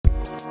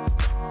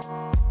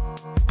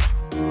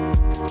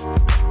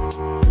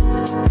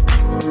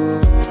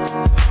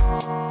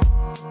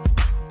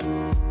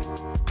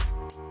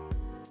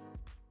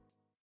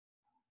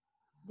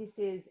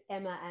is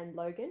Emma and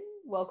Logan.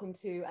 Welcome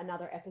to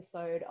another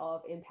episode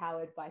of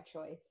Empowered by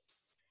Choice.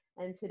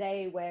 And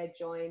today we're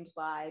joined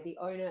by the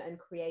owner and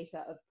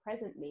creator of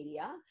Present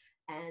Media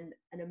and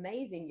an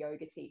amazing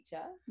yoga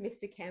teacher,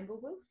 Mr. Campbell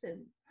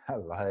Wilson.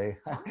 Hello.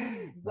 Hi,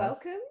 Nice.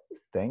 welcome.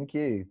 Thank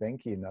you.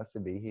 Thank you. Nice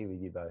to be here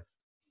with you both.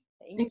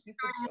 Thank you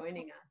for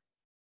joining us.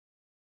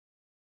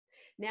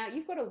 Now,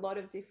 you've got a lot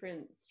of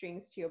different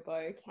strings to your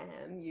bow,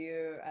 Cam.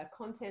 You're a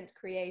content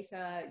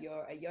creator,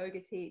 you're a yoga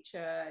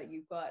teacher,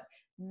 you've got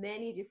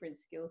many different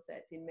skill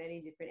sets in many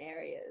different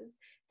areas.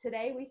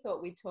 Today, we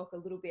thought we'd talk a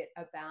little bit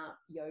about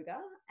yoga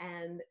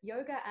and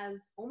yoga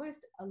as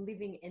almost a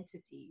living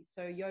entity.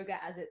 So yoga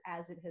as it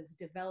has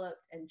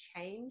developed and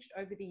changed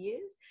over the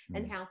years,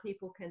 and how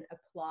people can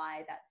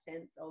apply that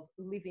sense of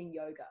living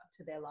yoga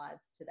to their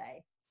lives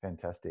today.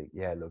 Fantastic.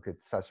 Yeah, look,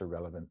 it's such a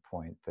relevant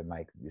point to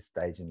make at this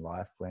stage in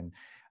life when,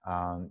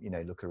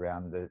 look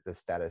around the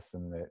status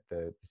and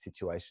the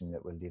situation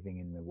that we're living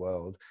in the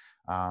world.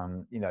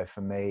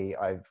 For me,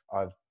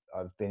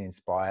 I've been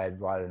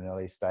inspired right at an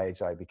early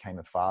stage. I became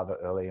a father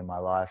early in my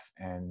life,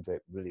 and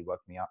it really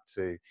woke me up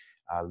to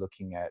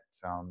looking at,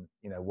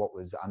 what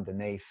was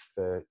underneath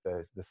the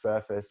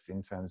surface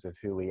in terms of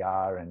who we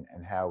are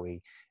and how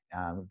we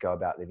go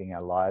about living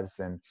our lives.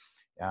 And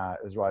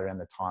it was right around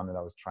the time that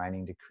I was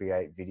training to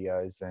create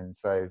videos. And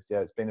so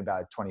it's been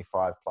about a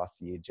 25 plus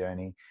year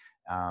journey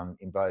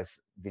in both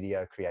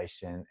video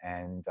creation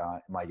and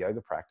my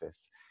yoga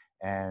practice.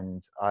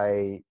 And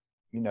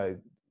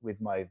with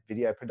my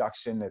video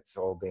production, it's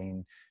all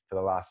been for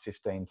the last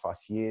 15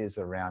 plus years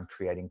around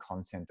creating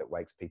content that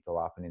wakes people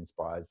up and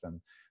inspires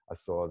them. I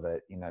saw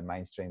that,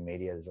 mainstream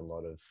media, there's a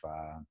lot of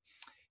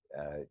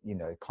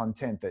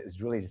content that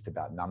is really just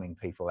about numbing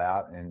people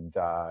out, and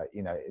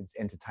it's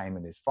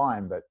entertainment is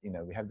fine, but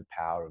we have the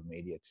power of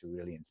media to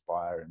really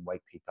inspire and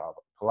wake people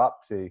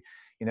up to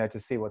to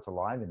see what's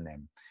alive in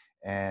them.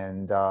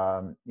 And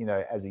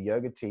as a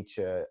yoga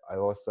teacher, I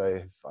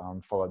also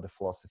have followed the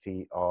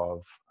philosophy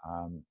of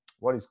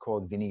what is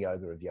called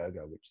Vinyasa of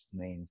yoga, which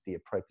means the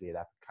appropriate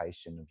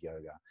application of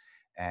yoga,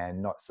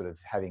 and not sort of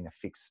having a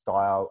fixed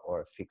style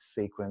or a fixed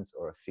sequence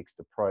or a fixed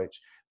approach,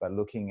 but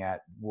looking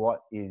at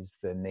what is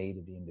the need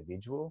of the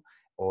individual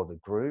or the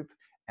group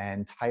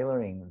and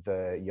tailoring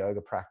the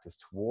yoga practice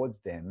towards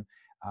them,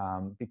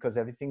 because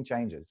everything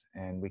changes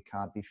and we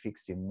can't be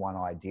fixed in one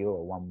ideal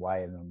or one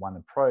way and one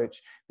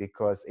approach,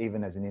 because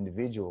even as an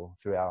individual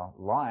through our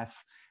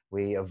life,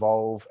 we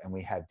evolve and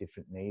we have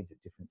different needs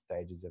at different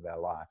stages of our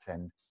life.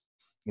 And,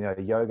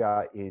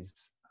 yoga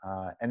is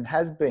and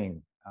has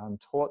been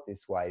taught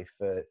this way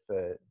for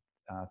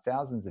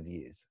thousands of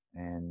years.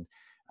 And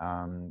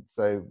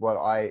so what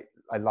I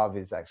love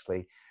is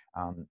actually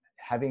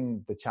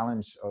having the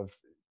challenge of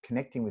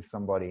connecting with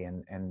somebody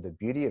and the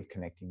beauty of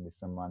connecting with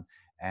someone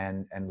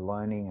and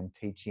learning and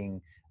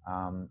teaching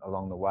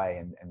along the way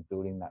and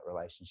building that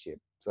relationship.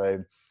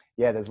 So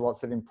yeah, there's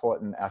lots of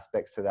important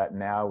aspects to that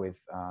now with,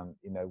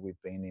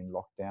 we've been in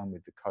lockdown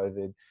with the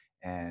COVID,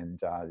 and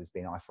there's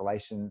been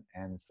isolation.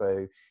 And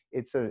so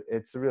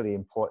it's really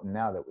important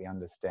now that we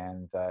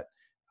understand that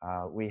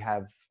we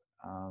have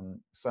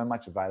so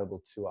much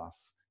available to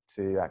us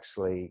to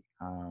actually,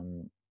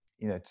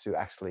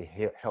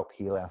 help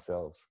heal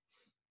ourselves.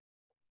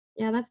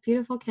 Yeah, that's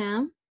beautiful,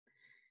 Cam.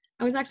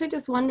 I was actually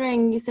just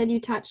wondering, you said you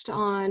touched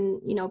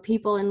on,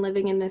 people and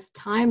living in this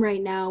time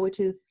right now, which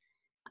is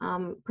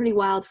pretty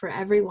wild for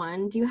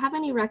everyone. Do you have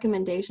any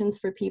recommendations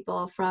for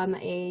people from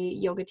a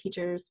yoga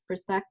teacher's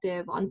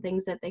perspective on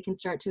things that they can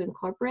start to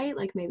incorporate,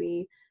 like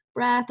maybe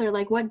breath, or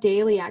like what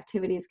daily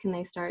activities can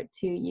they start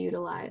to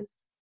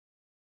utilize?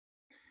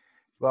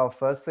 Well,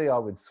 firstly, I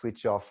would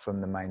switch off from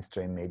the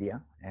mainstream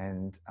media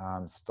and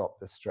stop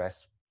the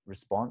stress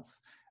response.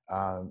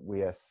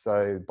 We are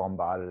so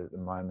bombarded at the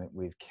moment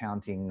with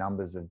counting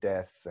numbers of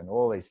deaths and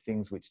all these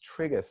things which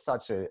trigger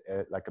such a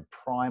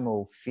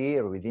primal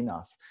fear within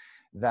us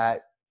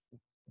that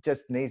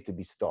just needs to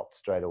be stopped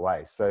straight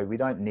away. So we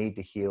don't need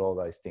to hear all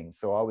those things.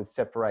 So I would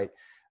separate,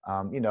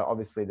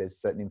 obviously there's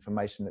certain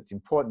information that's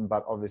important,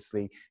 but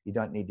obviously you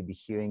don't need to be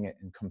hearing it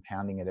and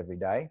compounding it every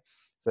day.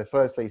 So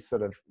firstly,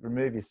 sort of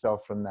remove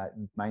yourself from that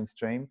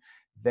mainstream,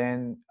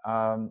 then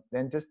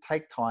just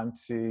take time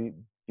to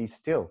be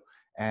still.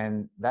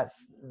 And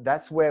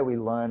that's where we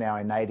learn our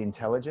innate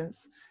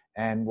intelligence.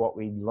 And what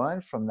we learn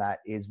from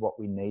that is what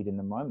we need in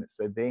the moment.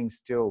 So being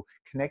still,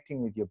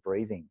 connecting with your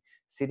breathing,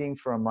 sitting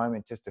for a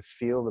moment just to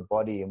feel the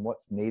body and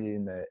what's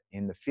needed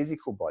in the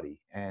physical body.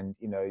 And,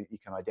 you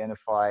can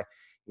identify,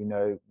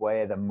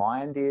 where the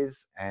mind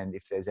is and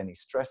if there's any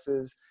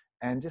stresses,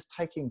 and just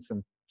taking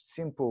some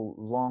simple,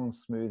 long,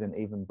 smooth and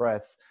even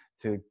breaths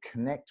to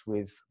connect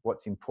with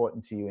what's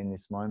important to you in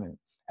this moment.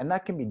 And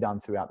that can be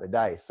done throughout the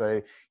day. So,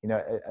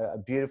 a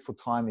beautiful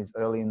time is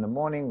early in the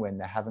morning when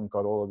they haven't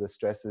got all of the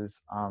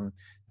stresses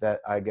that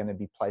are going to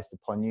be placed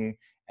upon you.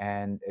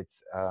 And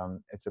it's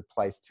a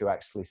place to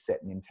actually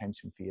set an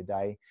intention for your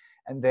day.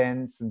 And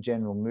then some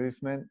general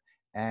movement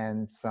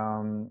and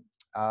some,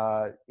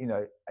 I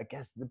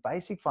guess the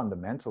basic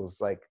fundamentals,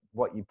 like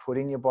what you put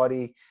in your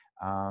body,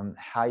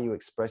 how you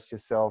express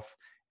yourself,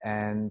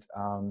 and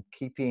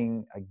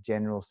keeping a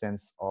general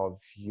sense of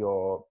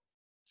your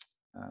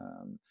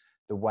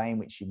the way in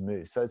which you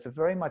move. So it's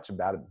very much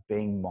about it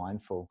being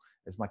mindful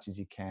as much as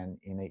you can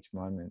in each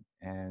moment,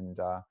 and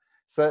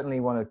certainly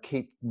want to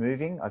keep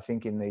moving. I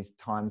think in these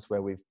times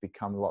where we've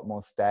become a lot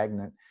more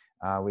stagnant,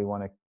 we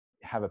want to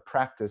have a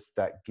practice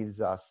that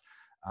gives us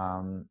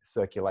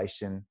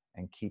circulation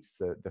and keeps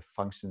the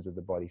functions of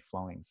the body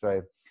flowing.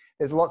 So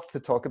there's lots to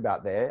talk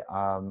about there.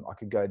 I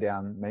could go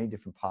down many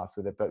different paths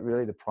with it, but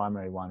really the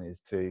primary one is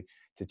to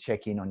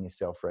check in on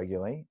yourself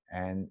regularly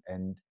and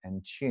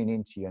tune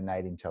into your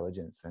innate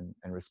intelligence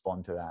and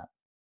respond to that.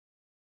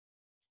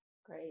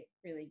 Great,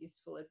 really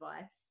useful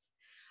advice.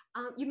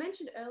 You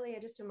mentioned earlier,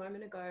 just a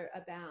moment ago,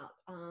 about,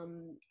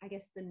 I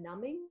guess, the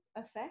numbing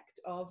effect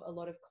of a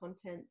lot of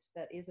content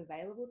that is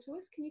available to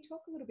us. Can you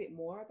talk a little bit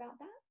more about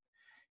that?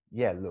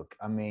 Yeah, look,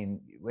 I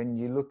mean, when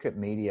you look at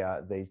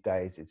media these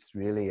days, it's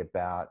really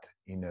about,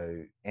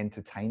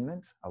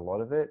 entertainment, a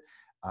lot of it.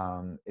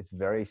 It's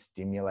very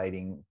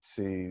stimulating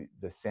to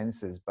the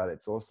senses, but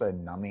it's also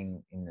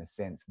numbing in the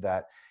sense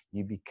that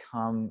you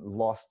become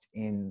lost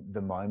in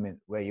the moment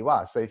where you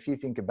are. So if you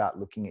think about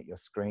looking at your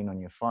screen on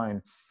your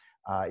phone,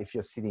 if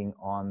you're sitting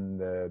on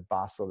the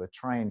bus or the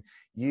train,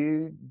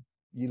 you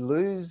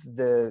lose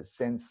the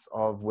sense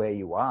of where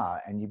you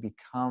are and you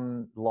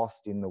become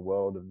lost in the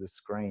world of the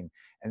screen.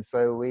 And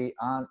so we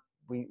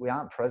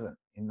aren't present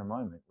in the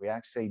moment. We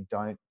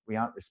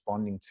aren't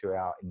responding to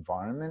our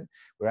environment.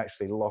 We're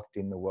actually locked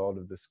in the world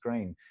of the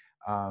screen.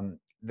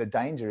 The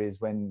danger is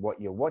when what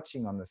you're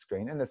watching on the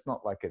screen, and it's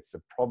not like it's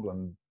a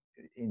problem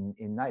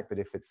innate, but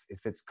if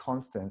it's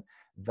constant,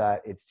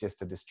 that it's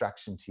just a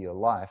distraction to your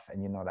life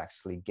and you're not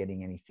actually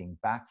getting anything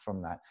back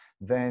from that,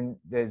 then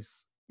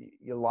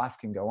your life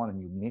can go on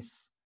and you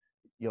miss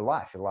your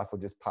life. Your life will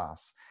just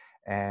pass.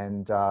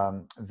 And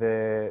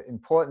the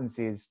importance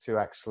is to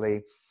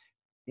actually,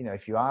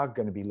 if you are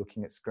going to be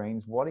looking at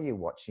screens, what are you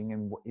watching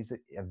and what is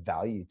it of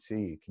value to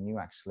you? Can you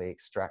actually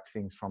extract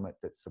things from it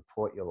that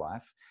support your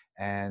life?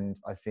 And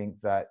I think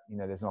that,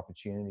 there's an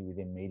opportunity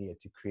within media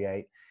to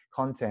create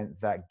content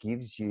that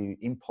gives you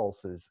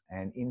impulses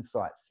and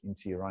insights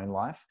into your own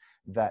life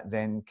that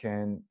then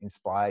can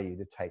inspire you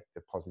to take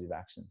the positive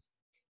actions.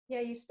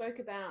 Yeah, you spoke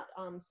about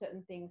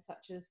certain things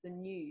such as the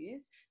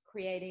news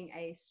creating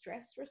a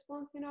stress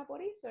response in our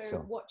body. So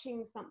Sure.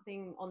 watching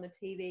something on the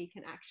TV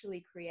can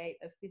actually create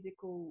a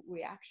physical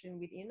reaction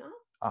within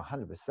us.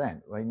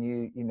 100%. When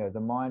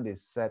the mind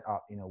is set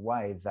up in a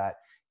way that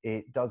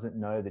it doesn't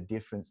know the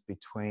difference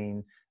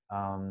between,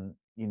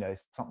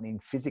 something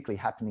physically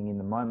happening in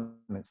the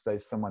moment. So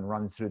if someone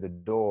runs through the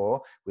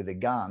door with a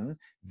gun,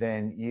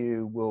 then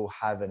you will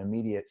have an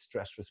immediate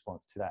stress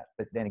response to that.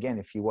 But then again,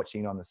 if you're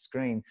watching it on the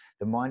screen,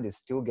 the mind is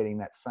still getting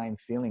that same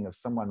feeling of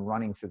someone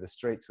running through the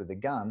streets with a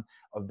gun,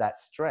 of that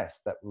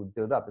stress that would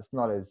build up. It's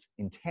not as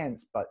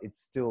intense, but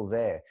it's still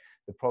there.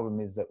 The problem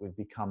is that we've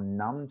become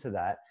numb to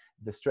that.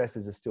 The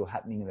stresses are still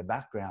happening in the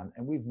background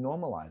and we've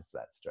normalized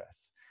that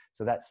stress.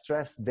 So that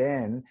stress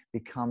then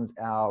becomes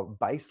our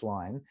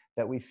baseline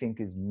that we think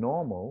is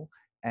normal,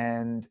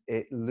 and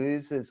we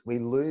lose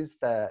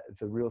the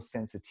real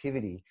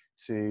sensitivity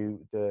to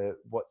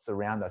what's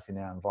around us in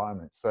our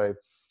environment. So,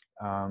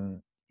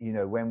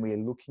 when we're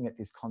looking at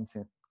this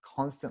content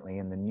constantly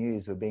in the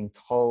news, we're being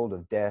told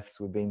of deaths,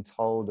 we're being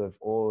told of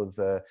all of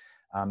the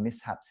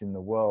mishaps in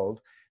the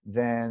world,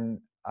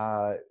 then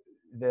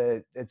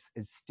it's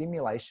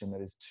stimulation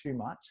that is too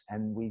much,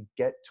 and we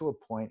get to a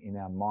point in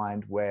our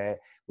mind where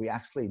we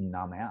actually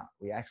numb out.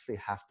 We actually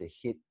have to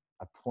hit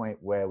a point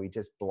where we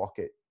just block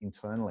it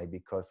internally,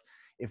 because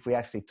if we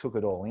actually took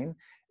it all in,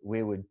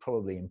 we would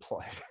probably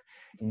implode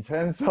in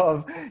terms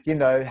of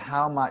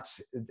how much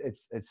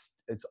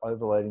it's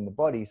overloading the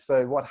body.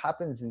 So what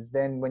happens is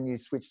then when you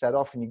switch that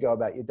off and you go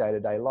about your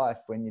day-to-day life,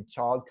 when your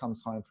child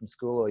comes home from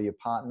school or your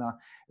partner,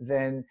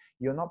 then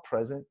you're not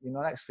present, you're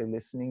not actually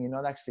listening, you're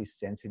not actually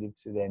sensitive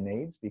to their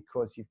needs,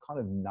 because you've kind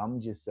of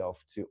numbed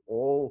yourself to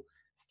all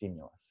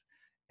stimulus.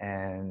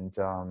 And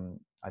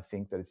I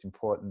think that it's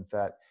important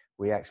that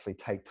we actually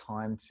take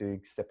time to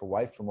step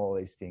away from all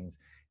these things.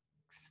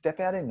 Step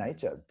out in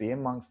nature, be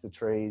amongst the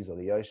trees or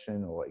the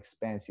ocean or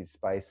expansive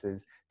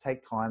spaces.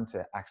 Take time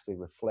to actually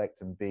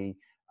reflect and be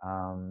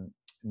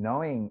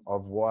knowing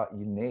of what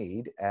you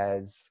need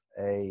as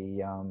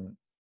your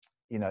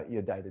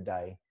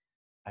day-to-day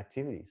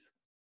activities.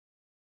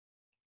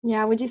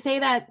 Yeah, would you say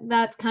that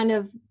that's kind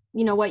of,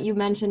 what you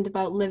mentioned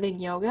about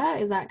living yoga?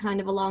 Is that kind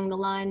of along the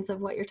lines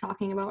of what you're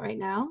talking about right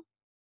now?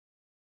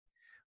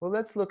 Well,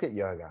 let's look at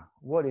yoga.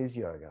 What is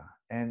yoga?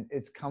 And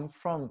it's come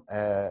from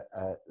a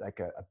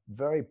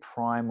very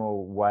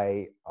primal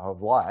way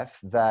of life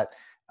that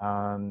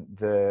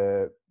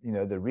the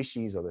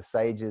rishis or the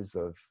sages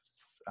of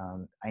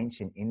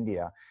ancient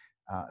India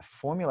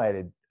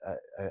formulated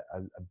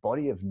a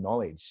body of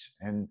knowledge,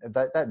 and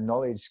that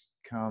knowledge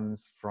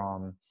comes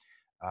from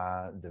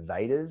the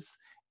Vedas,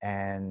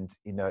 and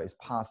is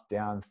passed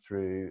down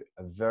through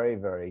a very,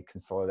 very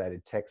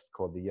consolidated text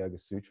called the Yoga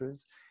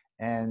Sutras.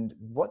 And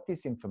what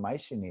this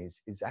information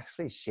is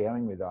actually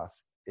sharing with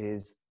us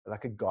is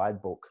like a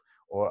guidebook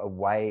or a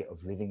way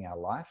of living our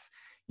life.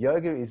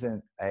 Yoga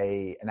isn't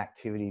an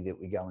activity that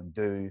we go and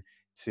do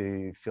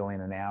to fill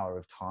in an hour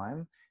of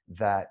time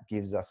that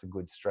gives us a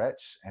good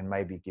stretch and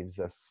maybe gives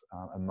us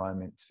a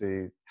moment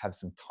to have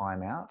some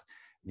time out.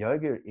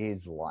 Yoga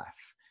is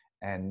life.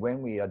 And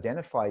when we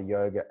identify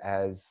yoga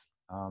as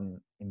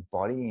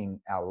embodying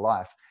our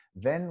life,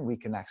 then we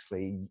can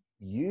actually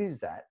use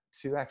that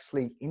to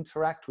actually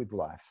interact with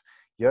life.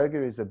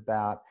 Yoga is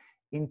about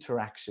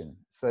interaction.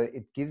 So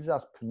it gives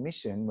us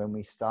permission when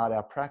we start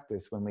our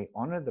practice, when we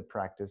honor the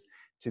practice,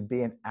 to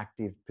be an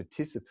active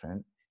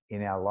participant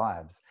in our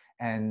lives.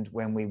 And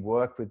when we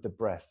work with the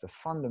breath, the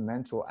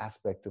fundamental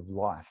aspect of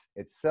life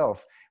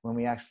itself, when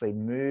we actually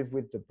move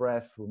with the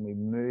breath, when we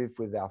move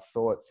with our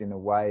thoughts in a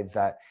way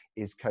that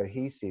is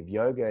cohesive.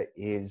 Yoga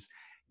is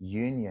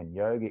union.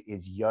 Yoga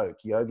is yoke.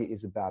 Yoga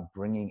is about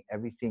bringing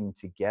everything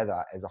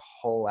together as a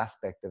whole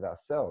aspect of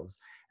ourselves.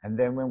 And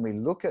then when we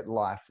look at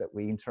life that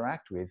we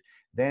interact with,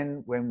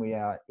 then when we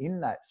are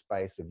in that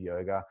space of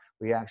yoga,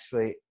 we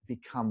actually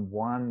become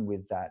one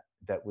with that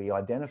we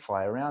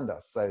identify around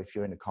us. So if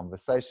you're in a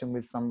conversation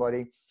with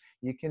somebody,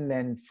 you can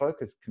then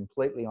focus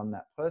completely on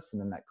that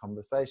person and that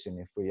conversation.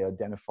 If we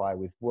identify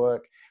with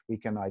work, we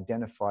can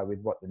identify with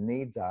what the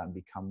needs are and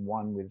become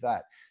one with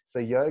that. So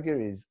yoga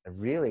is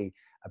really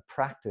a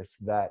practice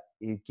that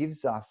it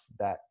gives us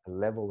that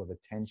level of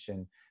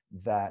attention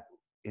that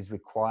is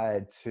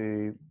required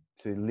to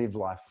live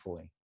life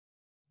fully.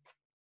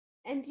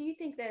 And do you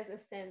think there's a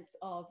sense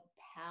of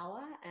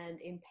power and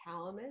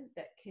empowerment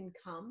that can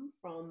come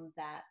from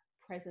that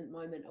present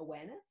moment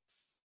awareness?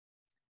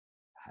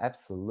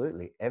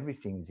 Absolutely.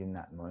 Everything's in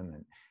that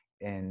moment.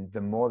 And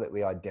the more that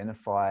we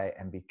identify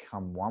and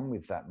become one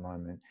with that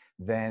moment,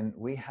 then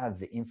we have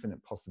the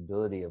infinite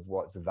possibility of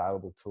what's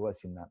available to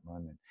us in that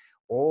moment.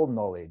 All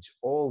knowledge,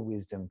 all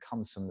wisdom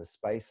comes from the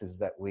spaces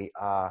that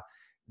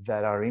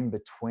are in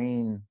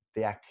between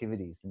the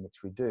activities in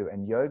which we do.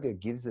 And yoga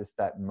gives us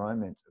that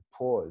moment of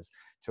pause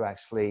to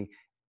actually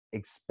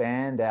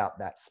expand out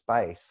that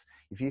space.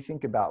 If you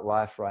think about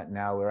life right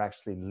now, we're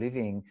actually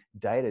living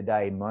day to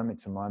day, moment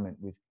to moment,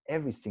 with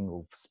every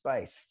single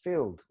space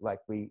filled. Like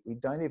we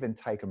don't even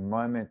take a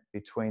moment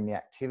between the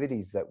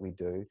activities that we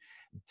do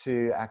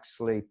to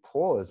actually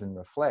pause and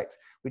reflect.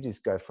 We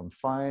just go from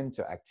phone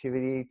to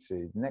activity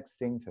to next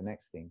thing to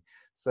next thing.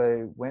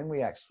 So when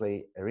we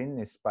actually are in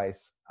this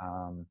space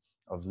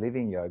of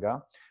living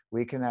yoga,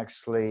 we can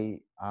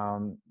actually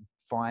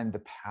find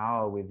the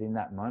power within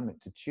that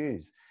moment to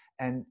choose.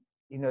 And,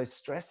 you know,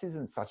 stress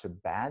isn't such a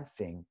bad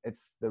thing.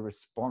 It's the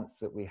response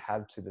that we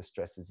have to the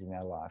stresses in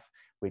our life,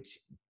 which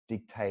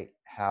dictate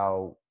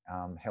how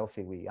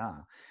healthy we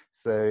are.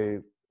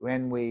 So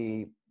when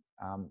we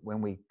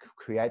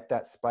create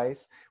that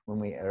space, when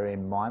we are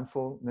in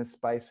mindfulness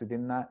space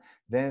within that,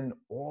 then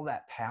all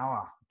that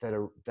power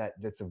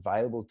that's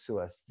available to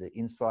us, the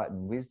insight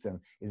and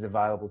wisdom, is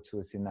available to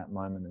us in that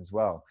moment as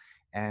well.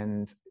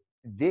 And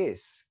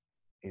this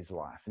is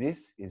life.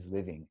 This is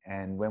living.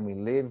 And when we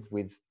live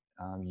with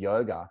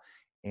yoga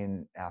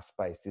in our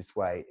space this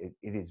way,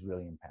 it is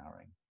really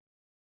empowering.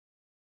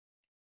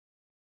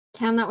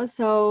 Cam, that was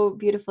so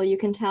beautiful. You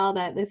can tell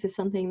that this is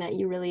something that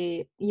you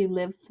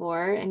live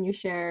for, and you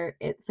share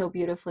it so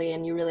beautifully,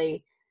 and you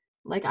really,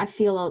 like, I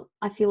feel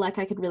like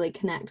I could really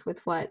connect with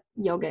what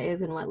yoga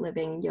is and what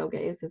living yoga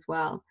is as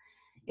well.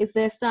 Is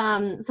this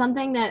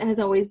something that has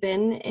always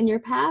been in your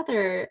path,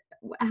 or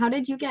how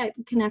did you get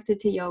connected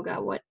to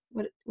yoga? What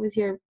was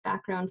your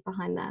background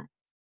behind that?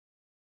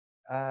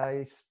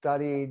 I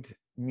studied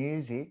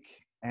music,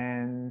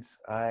 and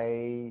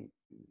I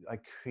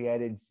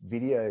created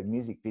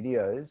music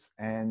videos,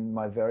 and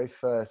my very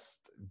first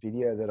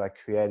video that I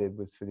created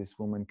was for this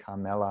woman,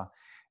 Carmela,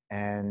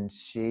 and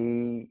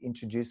she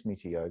introduced me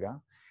to yoga.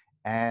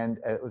 And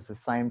it was the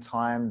same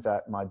time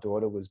that my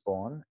daughter was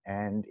born,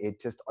 and it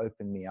just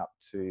opened me up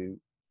to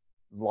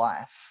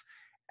life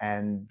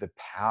and the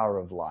power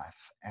of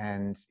life.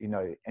 And, you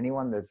know,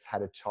 anyone that's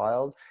had a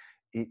child,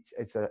 it's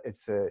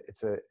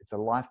a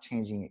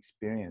life-changing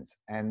experience.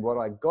 And what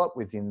I got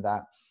within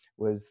that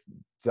was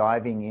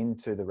diving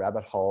into the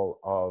rabbit hole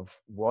of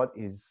what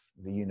is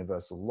the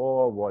universal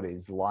law, what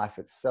is life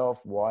itself,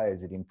 why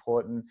is it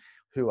important,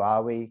 who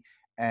are we?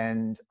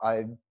 And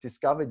I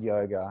discovered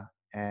yoga,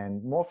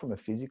 and more from a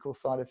physical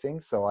side of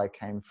things. So I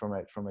came from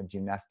it from a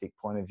gymnastic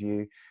point of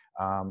view.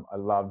 I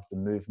loved the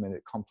movement.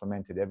 It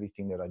complemented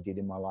everything that I did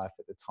in my life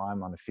at the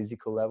time on a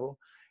physical level.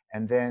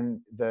 And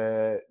then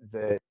the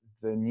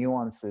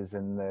nuances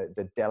and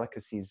the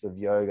delicacies of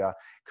yoga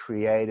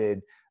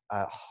created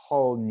a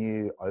whole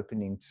new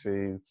opening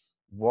to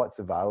what's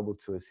available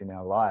to us in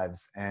our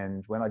lives.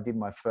 And when I did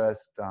my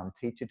first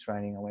teacher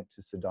training, I went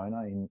to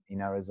Sedona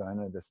in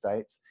Arizona, the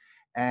States.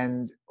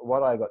 And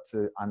what I got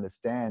to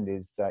understand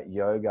is that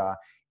yoga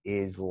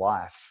is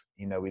life.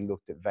 You know, we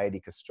looked at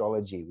Vedic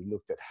astrology. We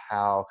looked at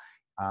how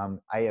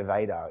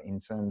Ayurveda, in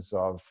terms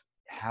of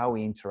how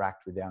we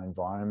interact with our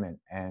environment.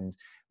 And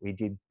we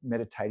did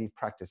meditative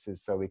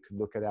practices so we could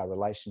look at our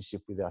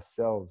relationship with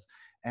ourselves.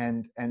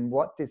 And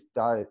what this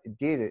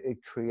it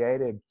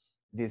created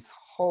this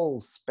whole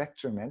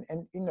spectrum.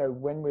 And you know,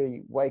 when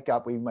we wake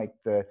up, we make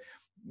the,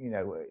 you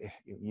know,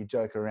 you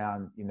joke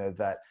around, you know,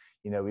 that,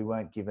 you know, we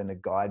weren't given a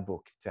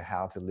guidebook to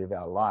how to live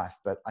our life.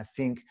 But I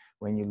think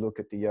when you look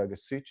at the Yoga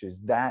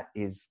Sutras, that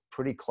is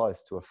pretty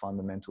close to a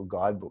fundamental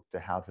guidebook to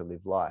how to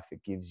live life.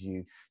 It gives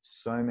you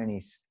so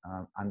many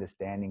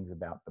understandings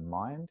about the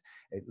mind.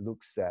 It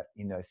looks at,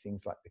 you know,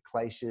 things like the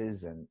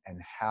kleshas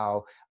and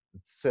how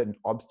certain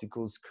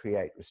obstacles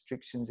create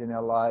restrictions in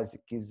our lives.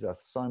 It gives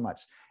us so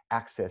much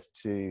access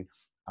to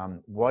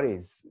what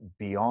is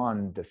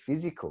beyond the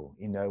physical.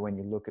 You know, when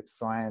you look at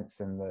science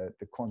and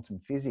the quantum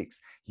physics,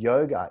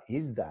 yoga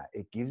is that.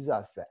 It gives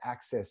us the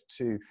access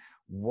to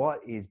what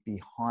is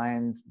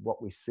behind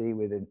what we see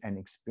with and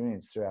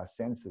experience through our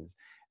senses.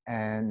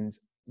 And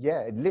yeah,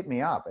 it lit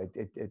me up.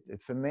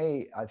 For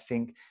me, I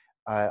think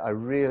I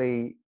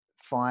really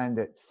find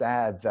it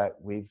sad that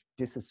we've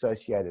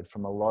disassociated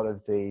from a lot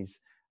of these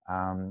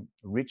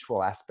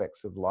ritual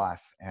aspects of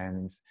life.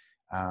 And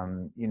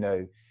you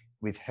know,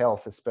 with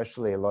health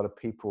especially, a lot of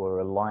people are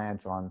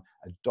reliant on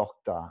a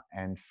doctor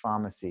and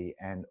pharmacy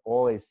and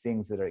all these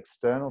things that are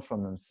external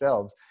from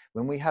themselves.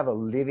 When we have a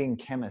living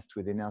chemist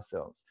within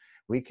ourselves,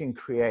 we can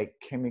create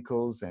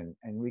chemicals and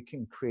we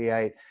can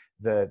create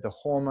the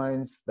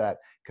hormones that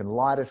can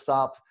light us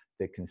up,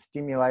 that can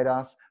stimulate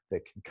us,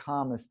 that can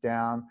calm us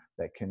down,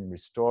 that can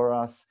restore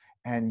us.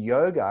 And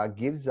yoga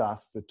gives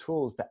us the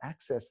tools to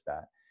access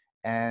that.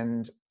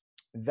 And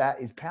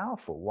that is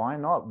powerful. Why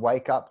not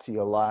wake up to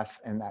your life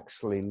and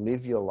actually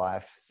live your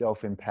life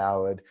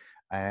self-empowered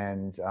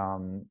and,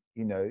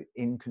 you know,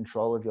 in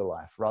control of your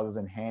life, rather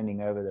than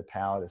handing over the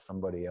power to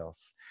somebody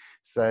else.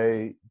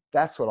 So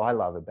that's what I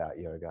love about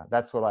yoga.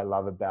 That's what I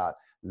love about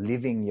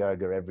living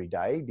yoga every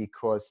day,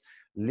 because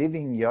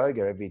living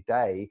yoga every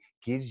day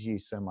gives you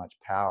so much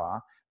power,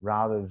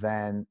 rather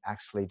than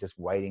actually just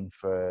waiting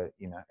for,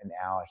 you know, an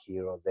hour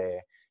here or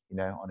there, you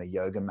know, on a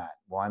yoga mat.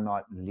 Why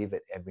not live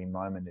it every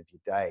moment of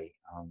your day?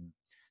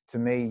 To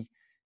me,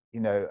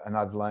 you know, and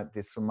I've learned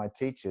this from my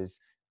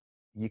teachers,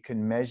 you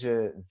can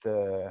measure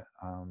the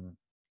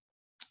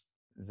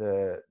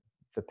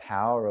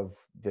power of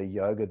the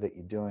yoga that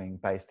you're doing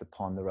based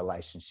upon the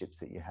relationships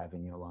that you have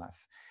in your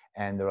life,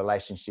 and the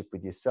relationship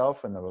with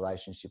yourself and the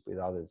relationship with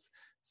others.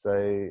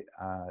 So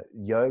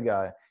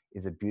yoga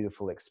is a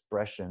beautiful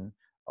expression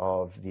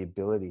of the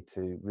ability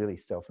to really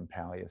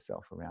self-empower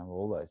yourself around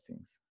all those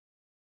things.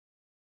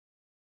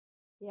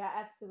 Yeah,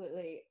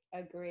 absolutely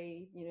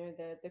agree. You know,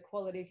 the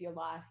quality of your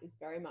life is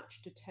very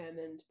much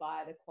determined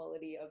by the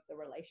quality of the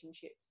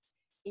relationships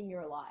in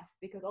your life,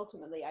 because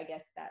ultimately, I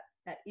guess that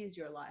is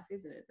your life,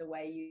 isn't it? The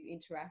way you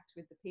interact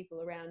with the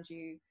people around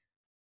you,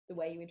 the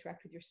way you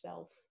interact with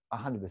yourself.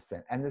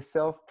 100%. And the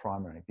self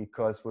primary,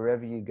 because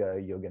wherever you go,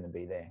 you're going to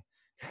be there.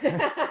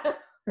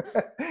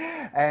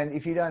 And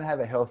if you don't have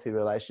a healthy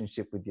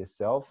relationship with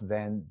yourself,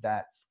 then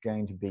that's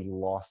going to be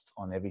lost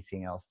on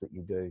everything else that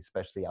you do,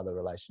 especially other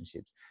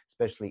relationships,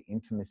 especially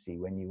intimacy.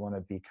 When you want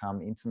to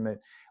become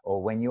intimate,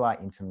 or when you are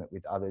intimate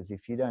with others,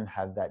 if you don't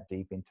have that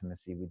deep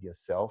intimacy with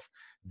yourself,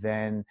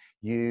 then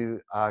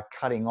you are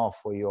cutting off,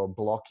 or you're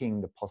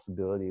blocking the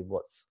possibility of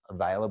what's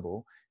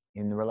available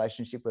in the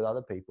relationship with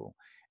other people.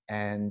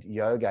 And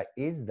yoga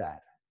is that.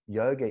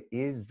 Yoga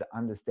is the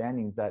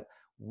understanding that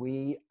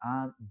we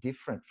aren't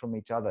different from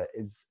each other.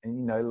 And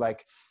you know,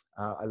 like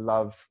I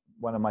love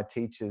one of my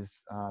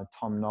teachers,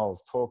 Tom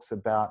Knowles, talks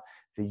about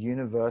the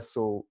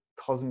universal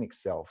cosmic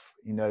self,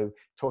 you know,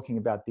 talking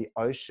about the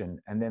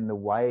ocean, and then the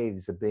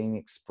waves are being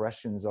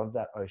expressions of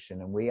that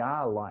ocean. And we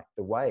are like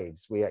the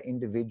waves. We are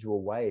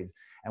individual waves,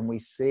 and we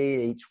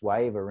see each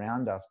wave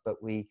around us,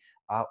 but we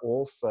are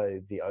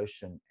also the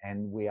ocean,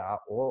 and we are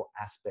all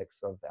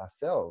aspects of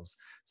ourselves.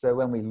 So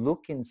when we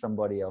look in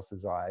somebody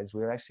else's eyes,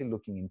 we're actually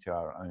looking into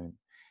our own.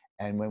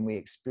 And when we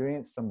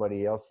experience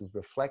somebody else's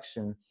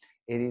reflection,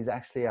 it is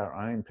actually our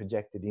own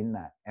projected in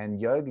that.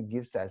 And yoga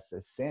gives us a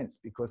sense,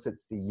 because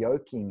it's the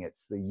yoking,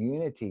 it's the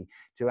unity,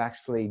 to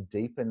actually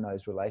deepen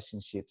those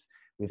relationships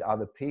with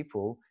other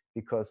people,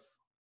 because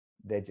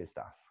they're just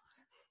us.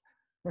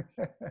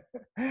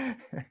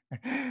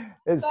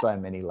 There's so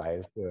many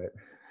layers to it.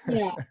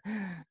 Yeah.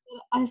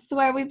 I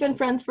swear we've been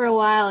friends for a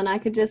while, and I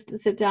could just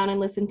sit down and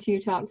listen to you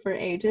talk for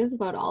ages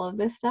about all of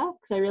this stuff,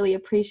 because I really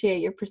appreciate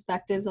your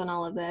perspectives on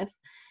all of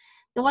this.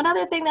 The one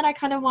other thing that I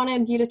kind of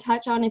wanted you to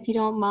touch on, if you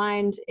don't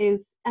mind,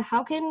 is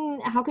how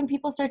can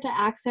people start to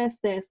access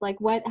this? Like,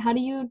 how do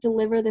you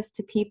deliver this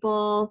to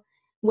people?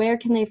 Where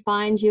can they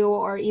find you,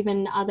 or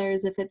even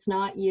others if it's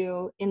not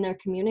you, in their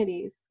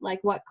communities? Like,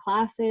 what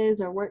classes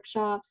or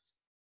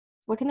workshops?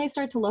 What can they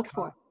start to look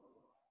for?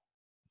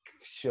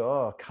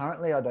 Sure.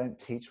 Currently, I don't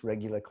teach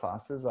regular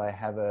classes. I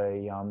have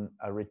a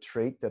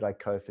retreat that I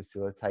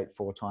co-facilitate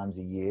 4 times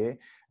a year.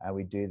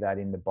 We do that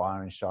in the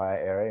Byron Shire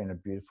area, in a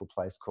beautiful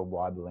place called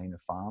Wyballina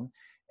Farm.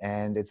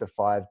 And it's a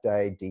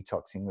 5-day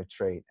detoxing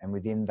retreat. And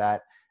within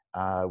that,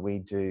 We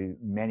do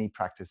many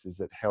practices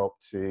that help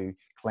to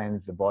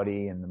cleanse the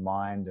body and the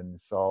mind and the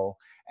soul.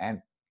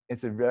 And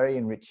it's a very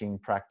enriching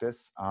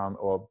practice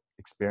or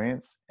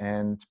experience.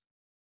 And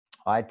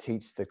I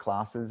teach the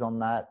classes on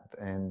that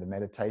and the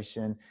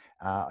meditation.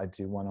 I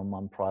do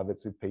one-on-one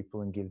privates with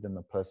people and give them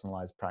a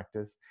personalized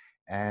practice.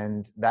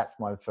 And that's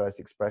my first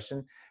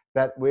expression.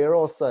 But we're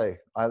also,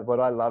 what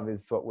I love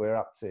is what we're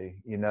up to,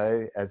 you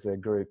know, as a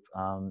group,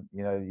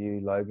 you know,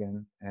 you,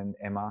 Logan and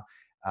Emma,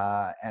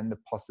 and the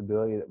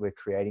possibility that we're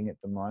creating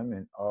at the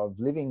moment of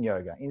Living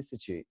Yoga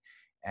Institute.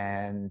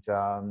 And,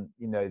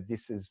 you know,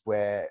 this is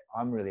where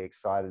I'm really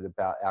excited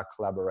about our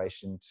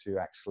collaboration to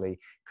actually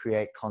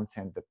create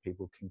content that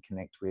people can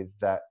connect with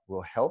that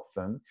will help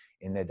them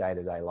in their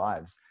day-to-day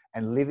lives.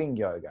 And living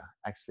yoga,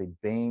 actually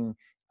being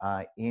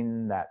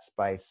in that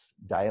space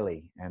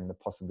daily, and the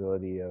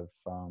possibility of,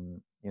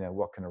 you know,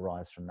 what can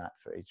arise from that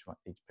for each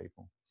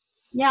people.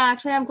 Yeah,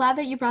 actually, I'm glad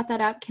that you brought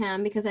that up,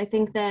 Cam, because I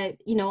think that,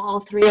 you know,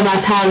 all three of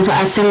us have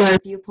a similar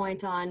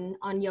viewpoint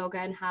on yoga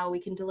and how we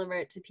can deliver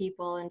it to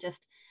people and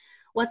just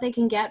what they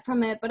can get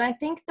from it. But I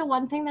think the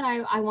one thing that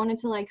I wanted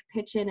to like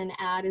pitch in and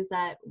add is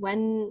that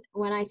when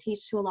I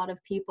teach to a lot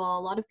of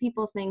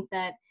people think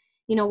that,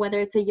 you know, whether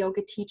it's a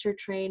yoga teacher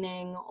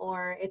training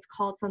or it's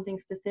called something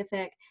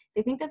specific,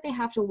 they think that they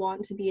have to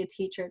want to be a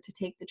teacher to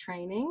take the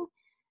training.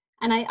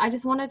 And I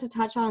just wanted to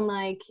touch on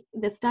like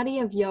the study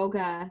of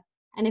yoga.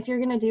 And if you're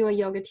going to do a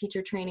yoga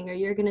teacher training or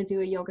you're going to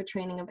do a yoga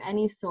training of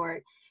any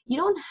sort, you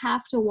don't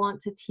have to want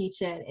to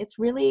teach it. It's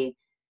really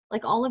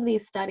like all of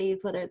these studies,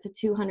 whether it's a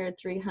 200,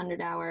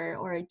 300 hour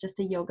or just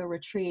a yoga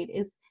retreat,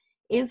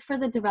 is for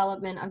the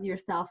development of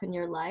yourself and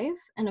your life.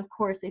 And of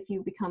course, if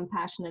you become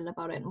passionate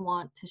about it and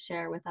want to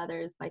share with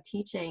others by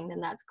teaching, then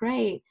that's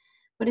great.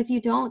 But if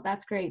you don't,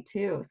 that's great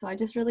too. So I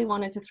just really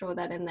wanted to throw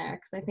that in there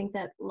because I think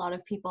that a lot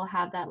of people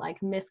have that like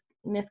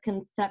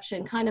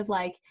misconception, kind of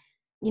like,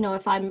 you know,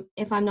 if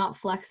I'm not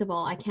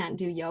flexible, I can't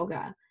do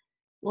yoga.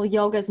 Well,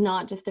 yoga is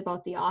not just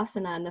about the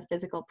asana and the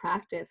physical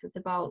practice. It's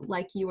about,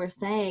 like you were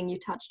saying, you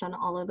touched on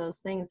all of those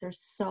things.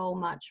 There's so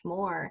much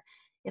more.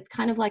 It's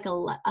kind of like a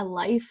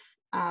life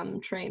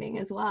training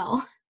as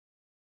well.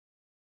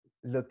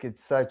 Look,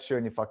 it's so true.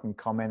 And if I can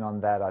comment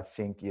on that, I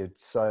think you're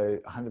so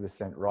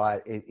 100%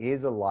 right. It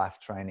is a life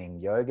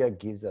training. Yoga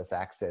gives us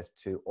access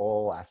to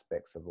all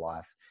aspects of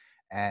life.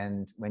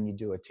 And when you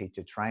do a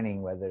teacher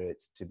training, whether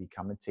it's to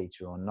become a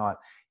teacher or not,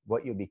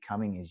 what you're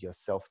becoming is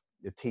yourself,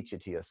 your teacher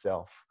to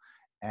yourself.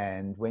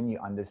 And when you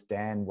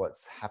understand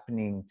what's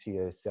happening to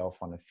yourself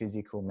on a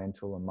physical,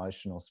 mental,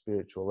 emotional,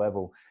 spiritual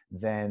level,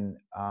 then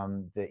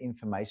the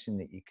information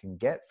that you can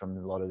get from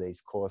a lot of these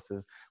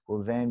courses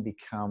will then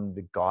become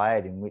the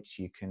guide in which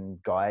you can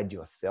guide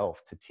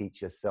yourself to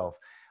teach yourself.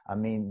 I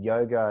mean,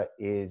 yoga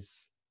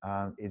is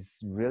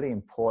really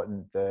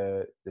important,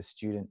 the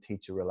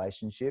student-teacher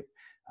relationship.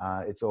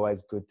 It's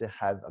always good to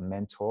have a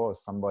mentor or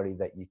somebody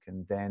that you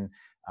can then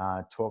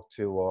talk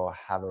to or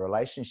have a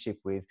relationship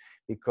with,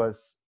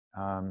 because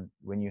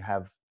when you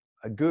have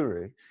a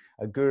guru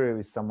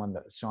is someone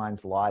that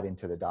shines light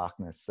into the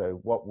darkness. So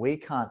what we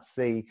can't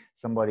see,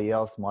 somebody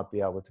else might be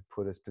able to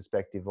put us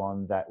perspective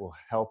on that will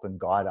help and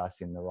guide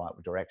us in the right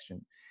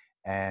direction.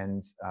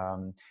 And,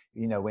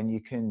 you know, when you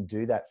can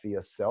do that for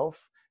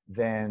yourself,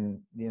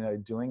 then, you know,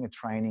 doing a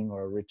training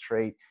or a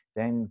retreat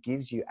then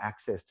gives you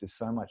access to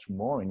so much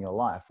more in your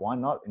life. Why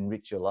not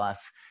enrich your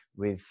life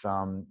with,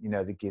 you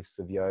know, the gifts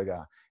of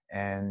yoga?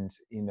 And,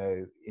 you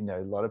know,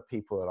 a lot of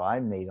people that I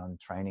meet on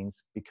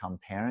trainings become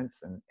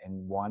parents, and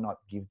why not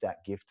give that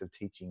gift of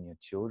teaching your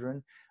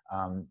children,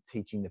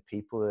 teaching the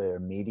people that are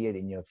immediate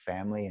in your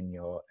family and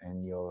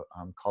your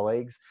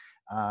colleagues.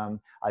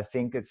 I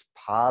think it's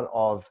part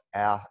of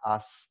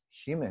us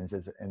humans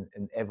as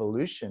an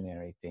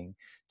evolutionary thing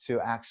to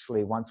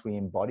actually, once we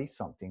embody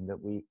something, that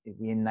we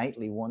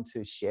innately want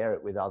to share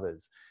it with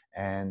others.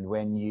 And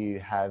when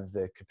you have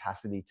the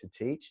capacity to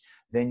teach,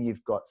 then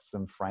you've got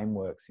some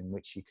frameworks in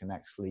which you can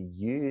actually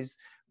use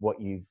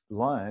what you've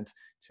learned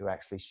to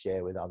actually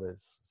share with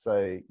others.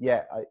 So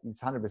yeah,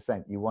 it's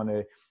 100%. You want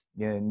to,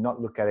 you know,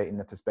 not look at it in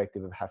the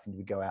perspective of having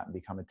to go out and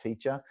become a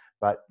teacher,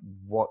 but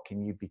what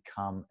can you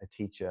become a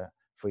teacher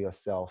for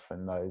yourself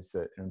and those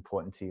that are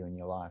important to you in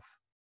your life.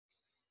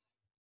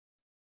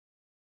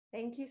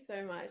 Thank you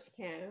so much,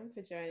 Cam,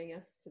 for joining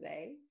us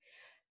today.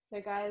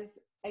 So guys,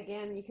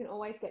 again, you can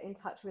always get in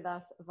touch with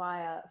us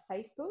via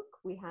Facebook.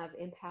 We have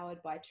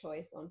Empowered by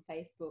Choice on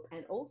Facebook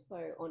and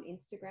also on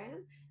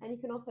Instagram. And you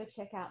can also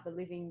check out the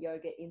Living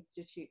Yoga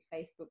Institute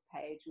Facebook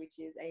page, which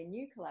is a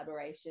new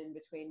collaboration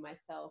between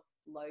myself,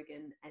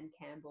 Logan, and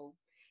Campbell.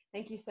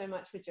 Thank you so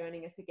much for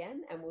joining us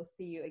again, and we'll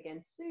see you again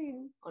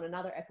soon on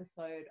another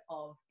episode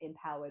of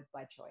Empowered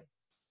by Choice.